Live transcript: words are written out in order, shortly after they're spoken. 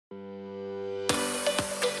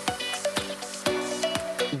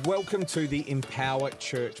welcome to the Empower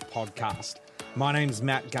Church podcast. My name's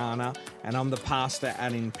Matt Garner and I'm the pastor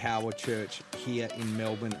at Empower Church here in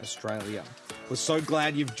Melbourne, Australia. We're so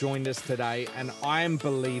glad you've joined us today, and I am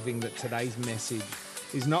believing that today's message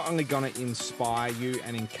is not only going to inspire you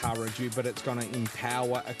and encourage you, but it's going to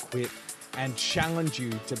empower, equip and challenge you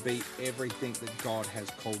to be everything that God has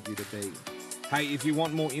called you to be. Hey, if you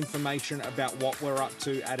want more information about what we're up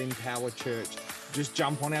to at Empower Church, just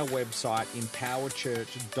jump on our website,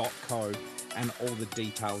 empowerchurch.co, and all the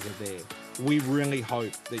details are there. We really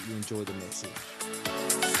hope that you enjoy the message.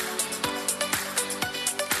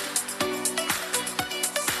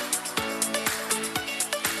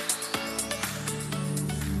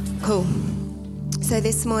 Cool. So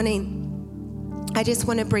this morning, I just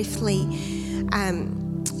want to briefly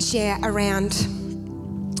share around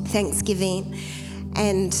Thanksgiving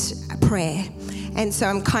and prayer. And so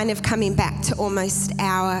I'm kind of coming back to almost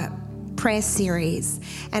our prayer series.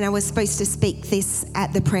 And I was supposed to speak this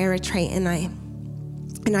at the prayer retreat, and I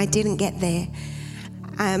didn't get there.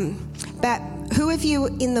 But who of you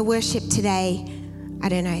in the worship today, I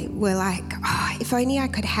don't know, were like, oh, if only I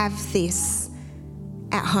could have this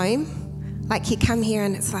at home? Like you come here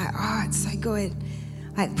and it's like, oh, it's so good.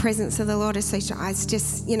 Like the presence of the Lord is so strong. It's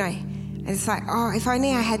just, it's like, oh, if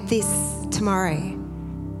only I had this tomorrow.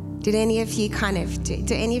 Did any of you do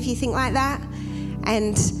any of you think like that?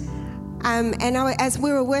 And as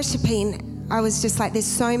we were worshiping, I was just like, there's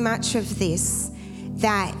so much of this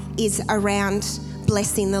that is around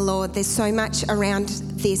blessing the Lord. There's so much around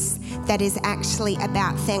this that is actually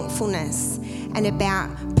about thankfulness and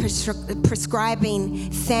about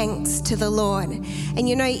prescribing thanks to the Lord. And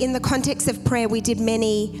in the context of prayer, we did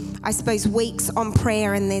many, I suppose, weeks on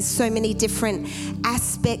prayer, and there's so many different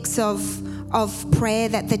aspects of prayer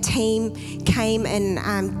that the team came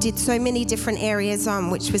and did so many different areas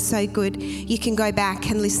on, which was so good. You can go back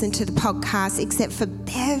and listen to the podcast, except for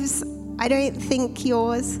Bev's. I don't think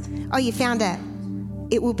yours. Oh, you found it.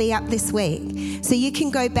 It will be up this week. So you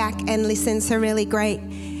can go back and listen. So really great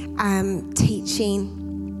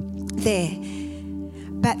teaching there.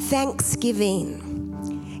 But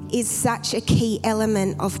Thanksgiving is such a key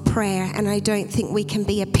element of prayer, and I don't think we can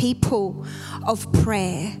be a people of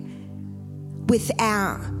prayer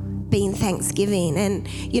without being thanksgiving. And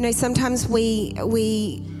sometimes we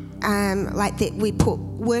like that we put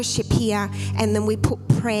worship here and then we put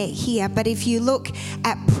prayer here, but if you look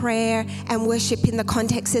at prayer and worship in the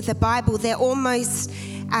context of the Bible, they're almost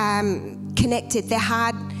connected. They're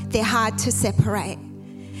hard to separate.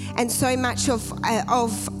 And so much of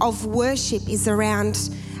worship is around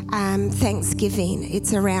thanksgiving.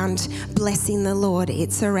 It's around blessing the Lord.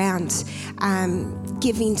 It's around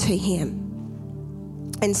giving to Him.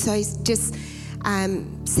 And so just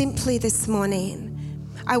simply this morning,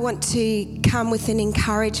 I want to come with an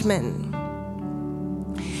encouragement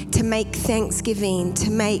to make thanksgiving,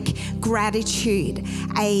 to make gratitude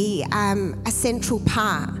a central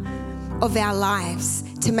part of our lives,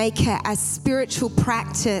 to make a spiritual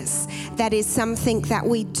practice that is something that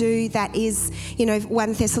we do, that is,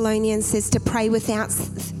 1 Thessalonians says to pray without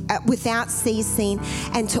ceasing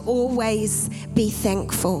and to always be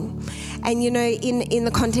thankful. And, in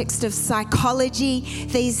the context of psychology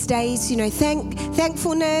these days,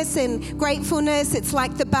 thankfulness and gratefulness, it's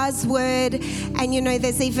like the buzzword. And,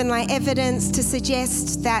 there's even like evidence to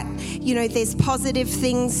suggest that, there's positive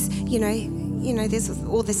things, there's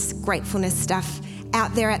all this gratefulness stuff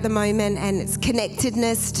out there at the moment, and it's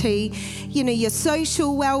connectedness to, your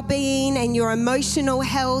social well-being and your emotional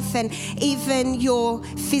health and even your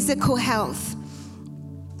physical health.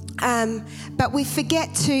 But we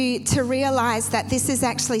forget to realize that this is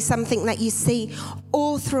actually something that you see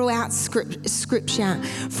all throughout Scripture,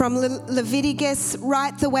 from Leviticus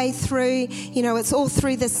right the way through. It's all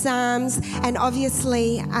through the Psalms, and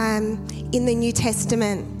obviously in the New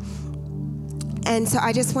Testament. And so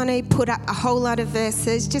I just want to put up a whole lot of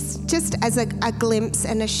verses just as a glimpse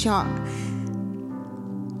and a shot.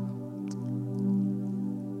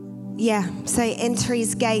 Yeah, so enter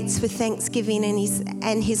His gates with thanksgiving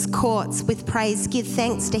and his courts with praise. Give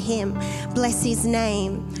thanks to Him. Bless His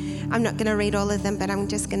name. I'm not going to read all of them, but I'm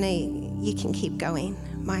just going to, you can keep going,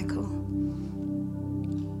 Michael.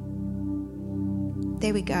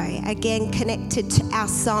 There we go. Again, connected to our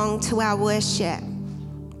song, to our worship.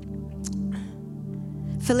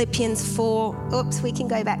 Philippians 4. Oops, we can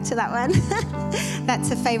go back to that one.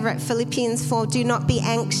 That's a favorite. Philippians 4. Do not be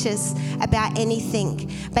anxious about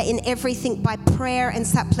anything, but in everything by prayer and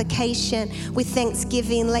supplication with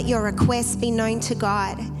thanksgiving, let your requests be known to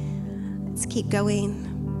God. Let's keep going.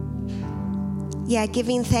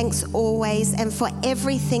 Giving thanks always and for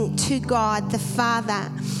everything to God the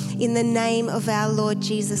Father in the name of our Lord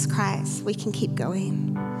Jesus Christ. We can keep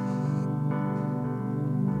going.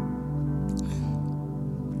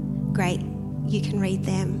 Great. You can read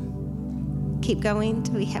them. Keep going.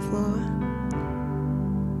 Do we have more?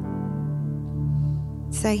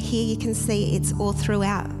 So here you can see it's all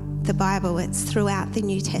throughout the Bible. It's throughout the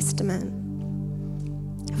New Testament.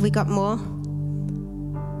 Have we got more?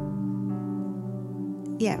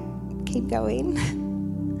 Yeah, keep going.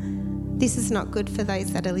 This is not good for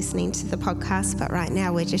those that are listening to the podcast, but right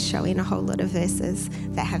now we're just showing a whole lot of verses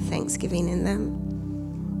that have Thanksgiving in them.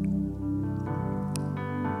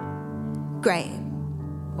 Great.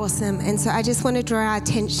 Awesome. And so I just want to draw our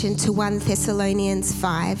attention to 1 Thessalonians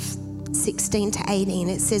 5:16 to 18.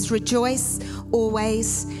 It says, rejoice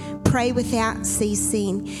always, pray without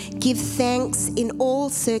ceasing, give thanks in all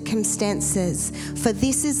circumstances, for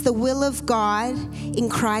this is the will of God in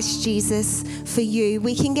Christ Jesus for you.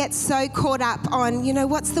 We can get so caught up on,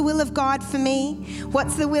 what's the will of God for me?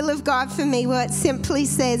 What's the will of God for me? Well, it simply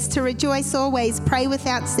says to rejoice always, pray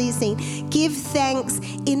without ceasing, give thanks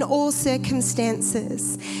in all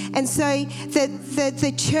circumstances. And so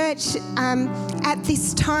the church at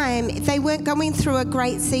this time, they weren't going through a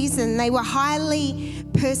great season. They were highly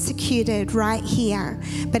persecuted right here.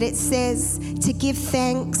 But it says to give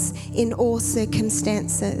thanks in all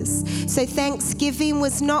circumstances. So thanksgiving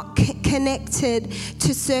was not connected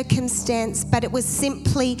to circumstance, but it was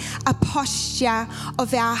simply a posture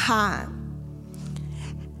of our heart.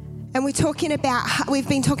 And we've been talking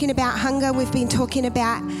about hunger. We've been talking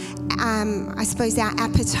about, our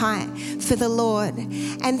appetite for the Lord.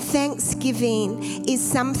 And thanksgiving is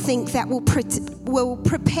something that will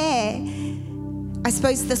prepare,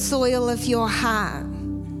 the soil of your heart.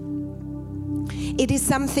 It is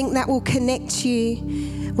something that will connect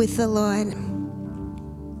you with the Lord.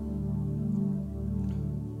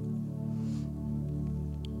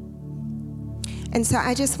 And so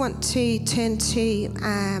I just want to turn to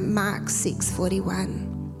Mark 6:41.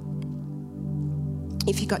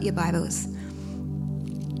 If you got your Bibles.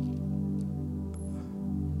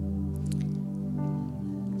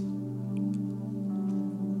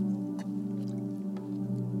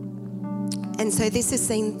 And so this is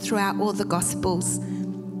seen throughout all the Gospels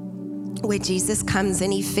where Jesus comes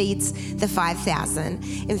and he feeds the 5,000.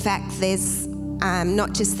 In fact, there's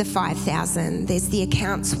not just the 5,000. There's the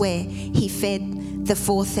accounts where he fed the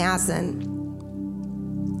 4,000.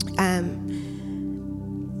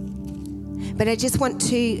 But I just want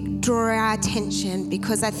to draw our attention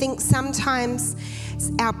because I think sometimes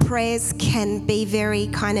our prayers can be very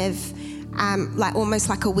kind of almost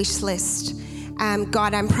like a wish list.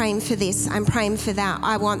 God, I'm praying for this. I'm praying for that.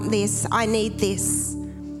 I want this. I need this.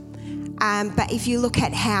 But if you look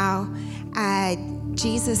at how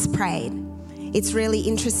Jesus prayed, it's really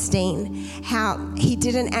interesting how he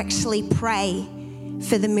didn't actually pray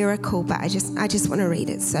for the miracle, but I just want to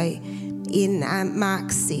read it. So in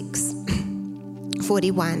Mark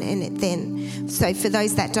 6:41, so for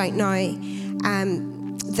those that don't know,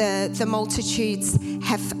 the multitudes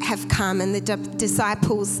have come, and the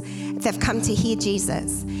disciples, they've come to hear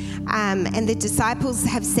Jesus. And the disciples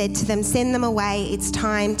have said to them, send them away. It's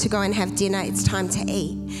time to go and have dinner. It's time to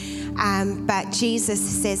eat. But Jesus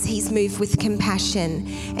says he's moved with compassion,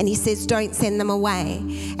 and he says, don't send them away.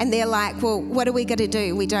 And they're like, well, what are we going to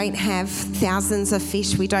do? We don't have thousands of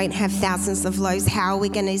fish. We don't have thousands of loaves. How are we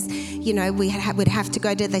going to, we would have to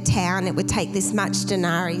go to the town. It would take this much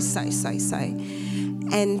denarii, so.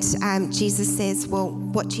 And Jesus says, well,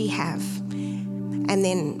 what do you have? And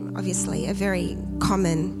then obviously a very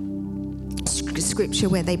common scripture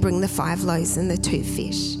where they bring the 5 loaves and the 2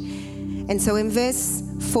 fish. And so in verse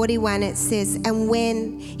 41 it says, and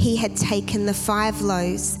when he had taken the 5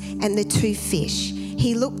 loaves and the 2 fish,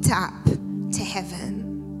 he looked up to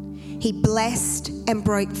heaven. He blessed and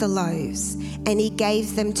broke the loaves, and he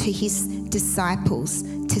gave them to his disciples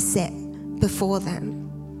to set before them.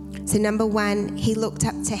 So number 1, he looked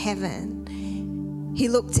up to heaven. He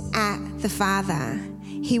looked at the Father.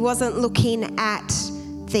 He wasn't looking at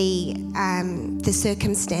the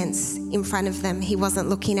circumstance in front of them. He wasn't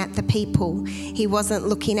looking at the people. He wasn't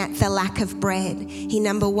looking at the lack of bread. He,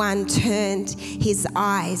 number 1, turned his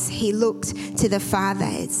eyes. He looked to the Father.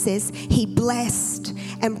 It says he blessed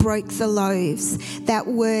and broke the loaves. That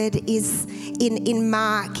word is in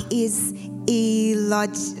Mark is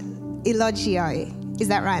elogio. Is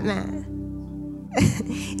that right, Matt?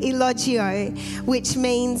 Elogio, which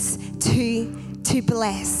means to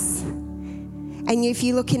bless. And if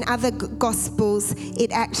you look in other Gospels,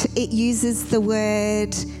 it uses the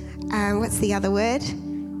word, what's the other word?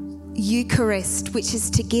 Eucharist, which is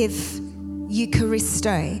to give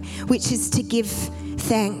Eucharisto, which is to give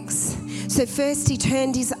thanks. So first he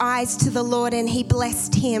turned his eyes to the Lord and he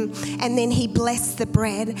blessed him, and then he blessed the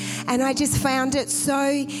bread. And I just found it so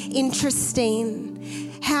interesting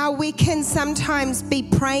how we can sometimes be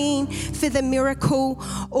praying for the miracle,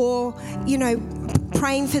 or,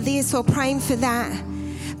 praying for this or praying for that.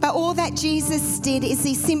 But all that Jesus did is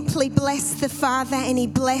he simply blessed the Father and he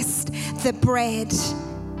blessed the bread.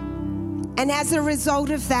 And as a result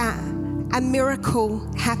of that, a miracle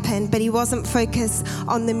happened, but he wasn't focused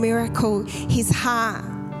on the miracle. His heart,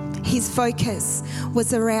 his focus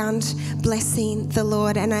was around blessing the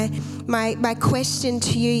Lord. And my question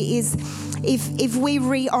to you is, if we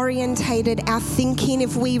reorientated our thinking,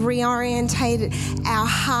 if we reorientated our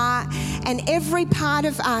heart and every part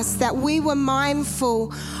of us, that we were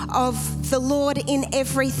mindful of the Lord in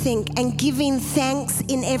everything and giving thanks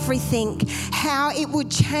in everything, how it would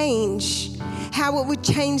change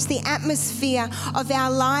the atmosphere of our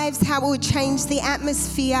lives, how it would change the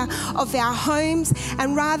atmosphere of our homes.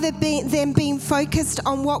 And rather than being focused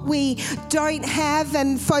on what we don't have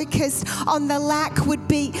and focused on the lack, would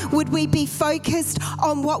we be focused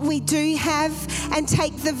on what we do have and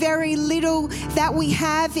take the very little that we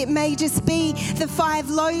have, it may just be the 5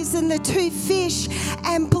 loaves and the 2 fish,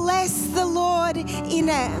 and bless the Lord in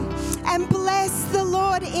it. And bless the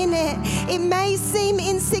Lord in it. It may seem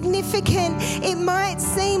insignificant. It might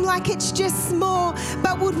seem like it's just small,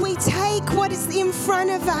 but would we take what is in front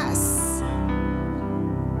of us?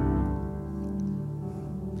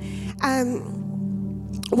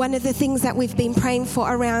 One of the things that we've been praying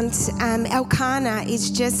for around Elkanah is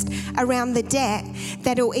just around the debt,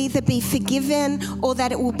 that it will either be forgiven or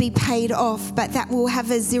that it will be paid off, but that we'll have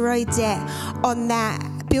a 0 debt on that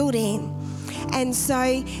building. And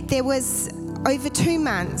so there was, over 2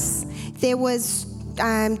 months, there was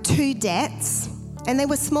 2 debts, and they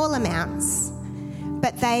were small amounts,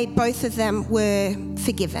 but both of them were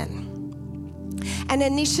forgiven. And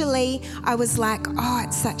initially I was like,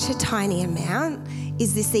 it's such a tiny amount.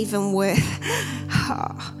 Is this even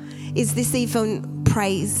is this even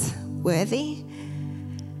praiseworthy?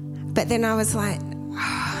 But then I was like,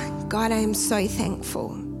 God, I am so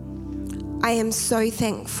thankful. I am so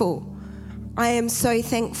thankful. I am so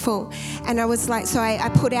thankful. And I was like, so I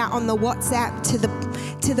put out on the WhatsApp to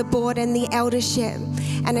the board and the eldership,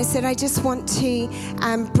 and I said, I just want to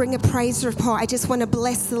bring a praise report. I just want to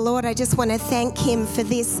bless the Lord. I just want to thank him for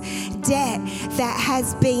this debt that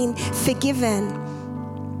has been forgiven.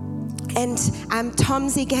 And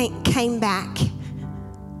Tomsy came back,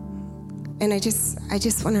 and I just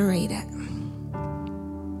want to read it.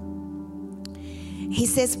 He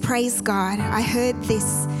says, praise God. I heard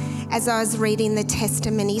this as I was reading the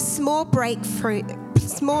testimony. Small breakthrough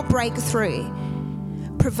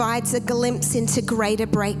provides a glimpse into greater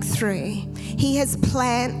breakthrough. He has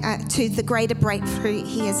planned to the greater breakthrough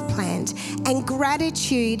he has planned. And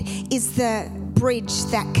gratitude is the bridge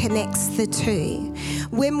that connects the two.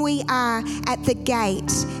 When we are at the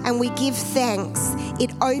gate and we give thanks,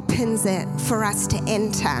 it opens it for us to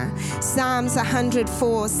enter. Psalms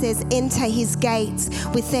 104 says, enter his gates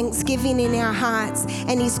with thanksgiving in our hearts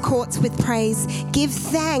and his courts with praise. Give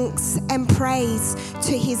thanks and praise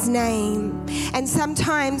to his name. And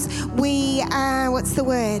sometimes we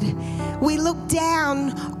we look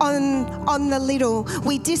down on the little.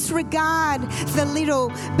 We disregard the little,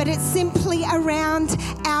 but it's simply around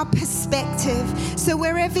our perspective. So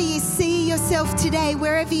wherever you see yourself today,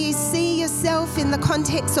 wherever you see yourself in the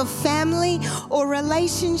context of family or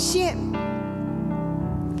relationship,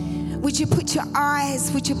 would you put your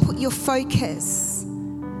eyes, would you put your focus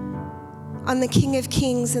on the King of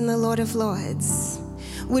Kings and the Lord of Lords?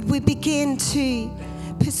 Would we begin to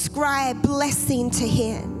prescribe blessing to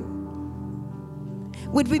him?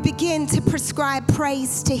 Would we begin to prescribe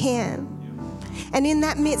praise to him? And in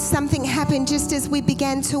that midst, something happened just as we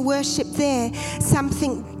began to worship there.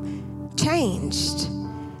 Something changed.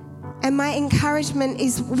 And my encouragement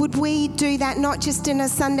is, would we do that not just in a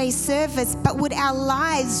Sunday service, but would our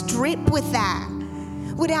lives drip with that?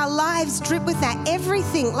 Would our lives drip with that?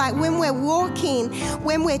 Everything, like when we're walking,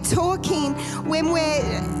 when we're talking, when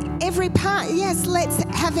we're every part. Yes, let's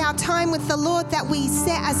have our time with the Lord that we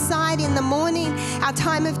set aside in the morning, our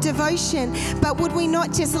time of devotion. But would we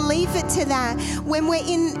not just leave it to that? When we're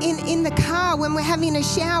in the car, when we're having a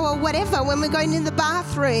shower, whatever, when we're going to the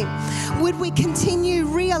bathroom, would we continue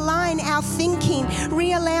realign our thinking,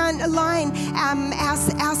 realign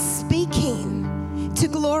our speaking to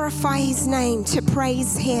glorify his name, to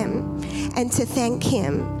praise him and to thank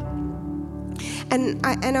him? And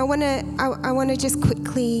I want to just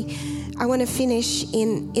quickly I want to finish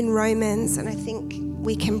in Romans, and I think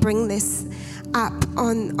we can bring this up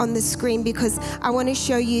on the screen, because I want to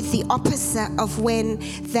show you the opposite of when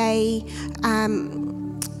they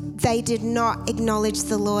did not acknowledge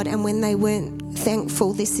the Lord and when they weren't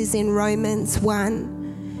thankful. This is in Romans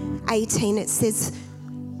 1:18. It says,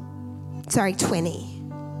 20.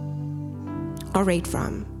 I'll read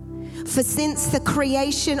from. For since the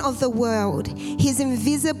creation of the world, his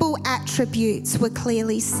invisible attributes were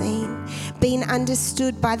clearly seen, being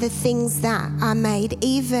understood by the things that are made,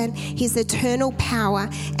 even his eternal power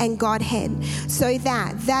and Godhead, so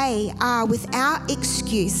that they are without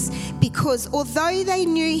excuse, because although they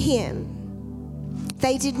knew him,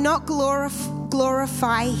 they did not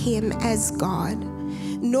glorify him as God,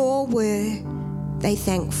 nor were they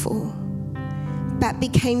thankful, but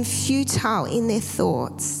became futile in their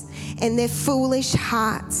thoughts, and their foolish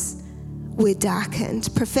hearts were darkened.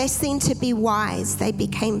 Professing to be wise, they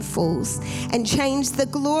became fools and changed the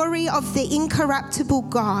glory of the incorruptible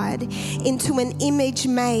God into an image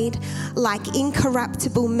made like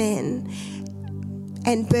incorruptible men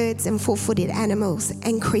and birds and four-footed animals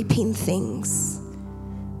and creeping things.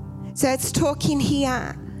 So it's talking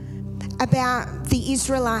here about the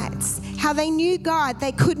Israelites, how they knew God.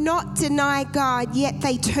 They could not deny God, yet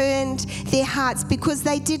they turned their hearts because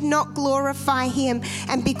they did not glorify him,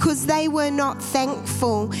 and because they were not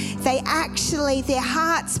thankful. Their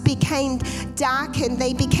hearts became darkened.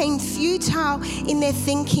 They became futile in their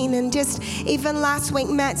thinking. And just even last week,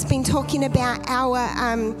 Matt's been talking about our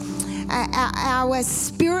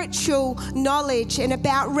spiritual knowledge and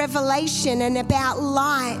about revelation and about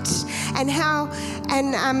light, and how,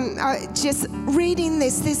 just reading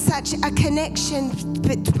this, there's such a connection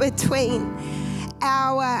between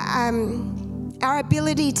our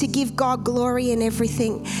ability to give God glory in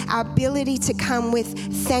everything, our ability to come with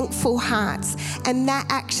thankful hearts, and that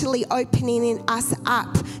actually opening us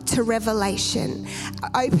up to revelation,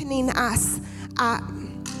 opening us up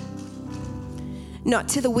not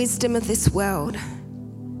to the wisdom of this world,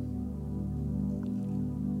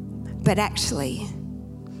 but actually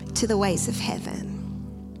to the ways of heaven.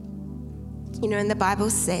 You know, and the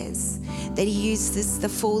Bible says that he uses the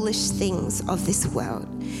foolish things of this world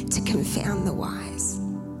to confound the wise.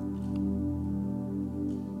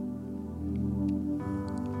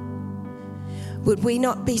 Would we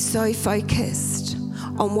not be so focused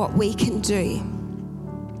on what we can do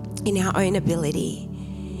in our own ability,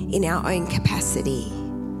 in our own capacity,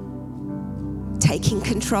 taking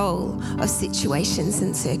control of situations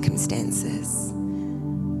and circumstances?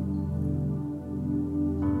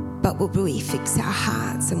 But would we fix our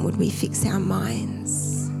hearts and would we fix our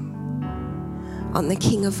minds on the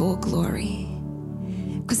King of all glory?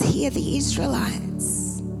 Because here the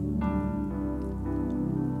Israelites,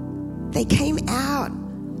 they came out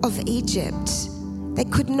of Egypt. They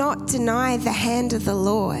could not deny the hand of the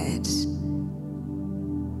Lord.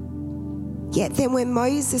 Yet then when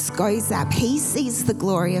Moses goes up, he sees the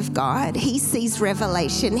glory of God. He sees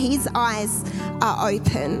revelation. His eyes are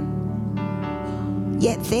open.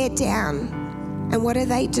 Yet they're down. And what are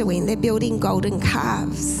they doing? They're building golden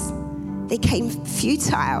calves. They became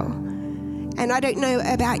futile. And I don't know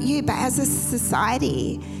about you, but as a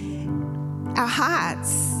society, our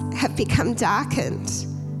hearts have become darkened.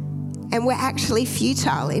 And we're actually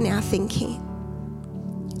futile in our thinking.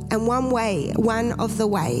 And one of the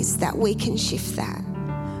ways that we can shift that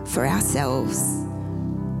for ourselves,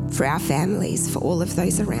 for our families, for all of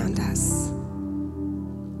those around us,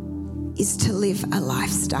 is to live a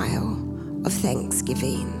lifestyle of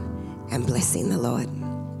thanksgiving and blessing the Lord.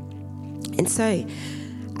 And so,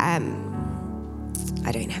 I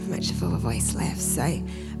don't have much of a voice left,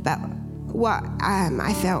 but what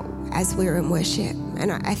I felt as we were in worship,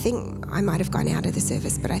 and I think I might have gone out of the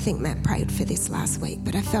service, but I think Matt prayed for this last week,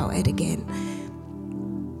 but I felt it again,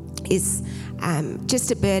 is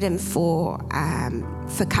just a burden for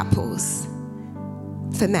couples,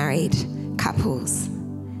 for married couples.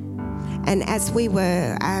 And as we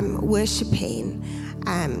were worshipping,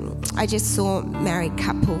 I just saw married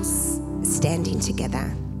couples standing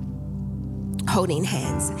together, holding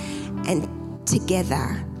hands, and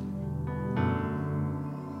together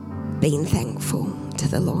being thankful to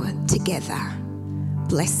the Lord, together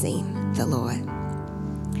blessing the Lord.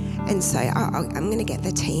 And so I'm going to get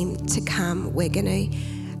the team to come. We're going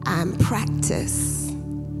to practice,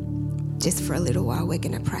 just for a little while, we're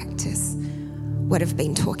going to practice what I've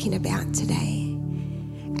been talking about today.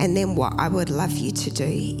 And then what I would love you to do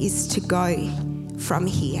is to go from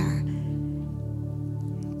here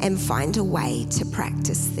and find a way to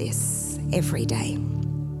practice this every day.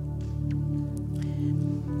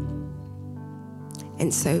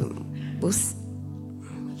 And so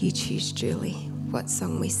You choose, Julie, what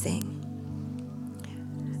song we sing.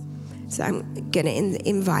 So I'm going to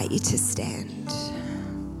invite you to stand.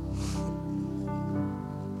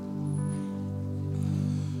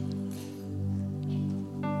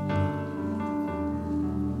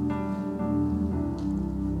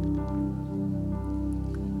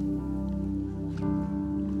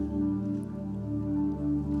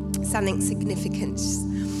 Something significant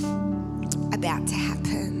about to happen.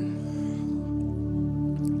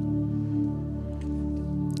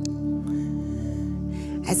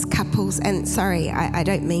 As couples, and sorry, I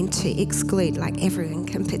don't mean to exclude, like everyone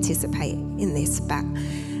can participate in this, but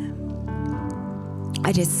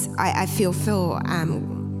I feel for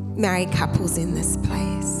married couples in this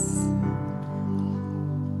place.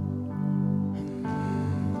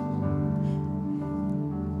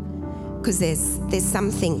 Because there's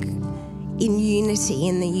something in unity,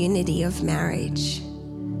 in the unity of marriage.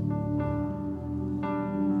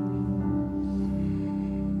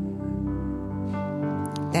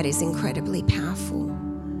 That is incredibly powerful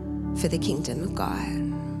for the kingdom of God.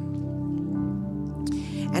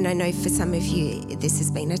 And I know for some of you, this has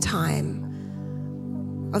been a time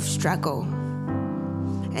of struggle.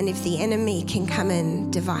 And if the enemy can come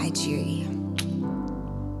and divide you,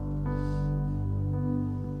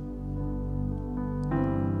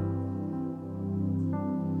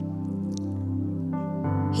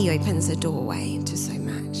 he opens a doorway to so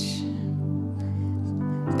much.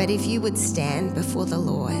 But if you would stand before the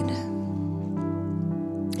Lord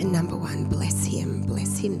and number one, bless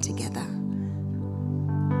him together.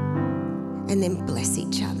 And then bless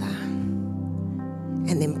each other.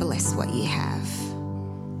 And then bless what you have.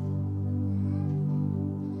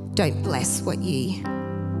 Don't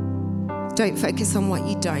focus on what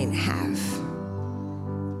you don't have.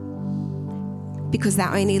 Because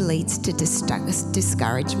that only leads to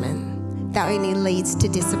discouragement. That only leads to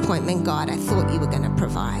disappointment. God, I thought you were going to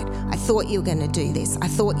provide. I thought you were going to do this. I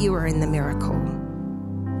thought you were in the miracle.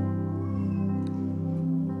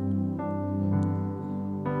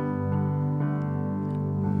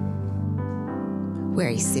 Where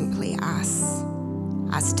he simply asks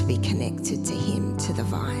us to be connected to him, to the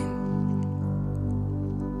vine.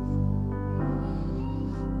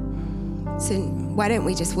 So why don't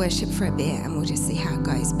we just worship for a bit and we'll just see how it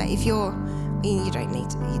goes. But if you don't need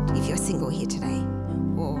to, if you're single here today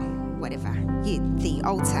or whatever, the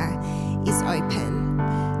altar is open.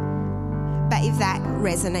 But if that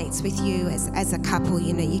resonates with you as a couple,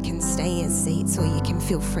 you can stay in seats or you can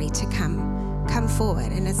feel free to come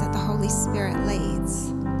forward, and as the Holy Spirit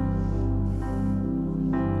leads.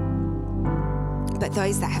 But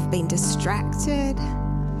those that have been distracted,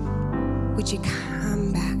 would you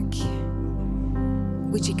come back?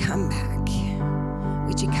 Would you come back?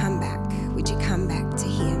 Would you come back? Would you come back to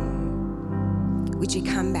him? Would you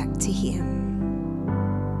come back to him?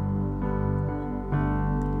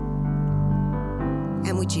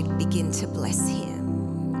 And would you begin to bless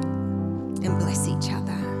him and bless each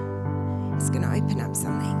other? It's going to open up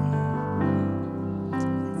something.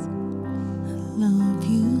 I love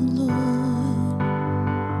you, Lord,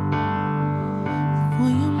 for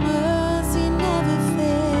your mercy never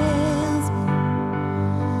fails me,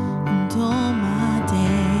 and all my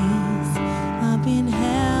days I've been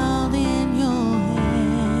held in your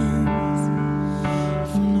hands.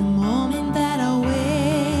 From the moment that I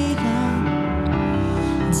wake up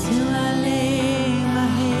until I lay my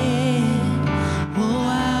head, oh,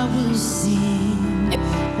 I will sing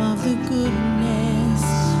of the goodness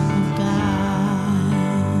of God.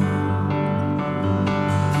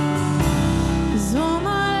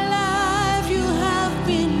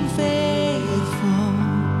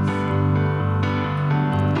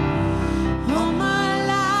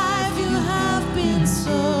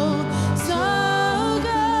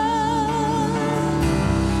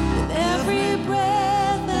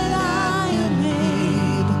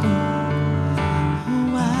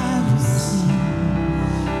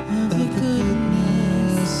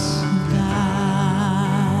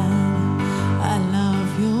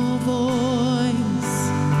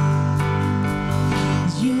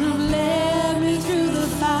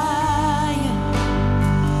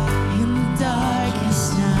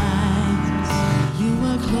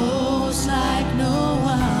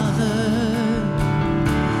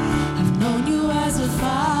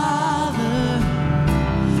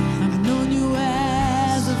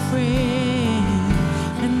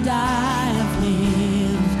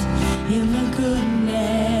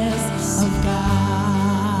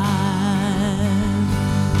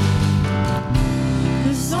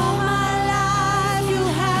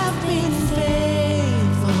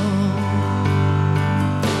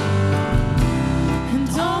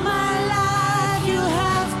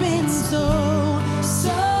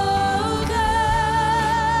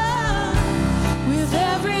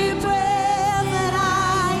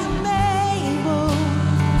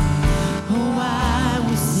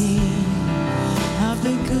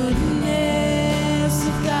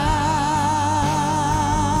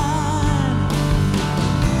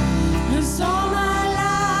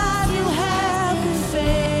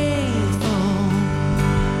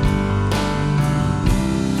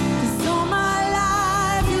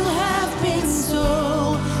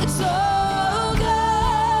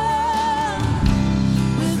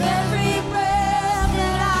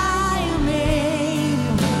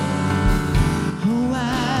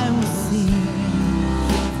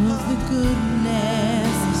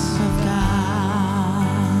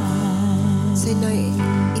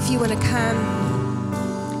 if you want to come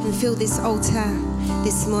and fill this altar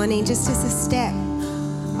this morning, just as a step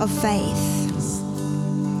of faith,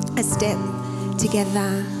 a step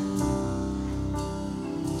together.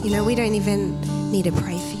 We don't even need to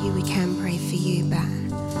pray for you. We can pray for you, but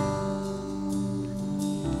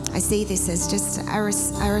I see this as just a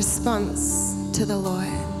response to the Lord.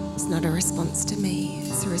 It's not a response to me.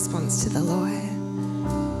 It's a response to the Lord.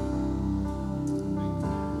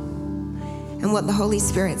 And what the Holy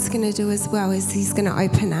Spirit's going to do as well is He's going to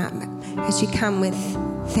open up as you come with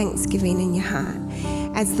thanksgiving in your heart.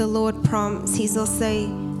 As the Lord prompts, He's also,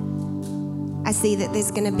 I see that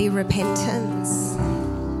there's going to be repentance.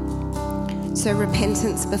 So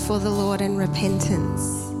repentance before the Lord and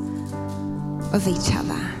repentance of each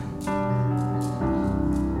other.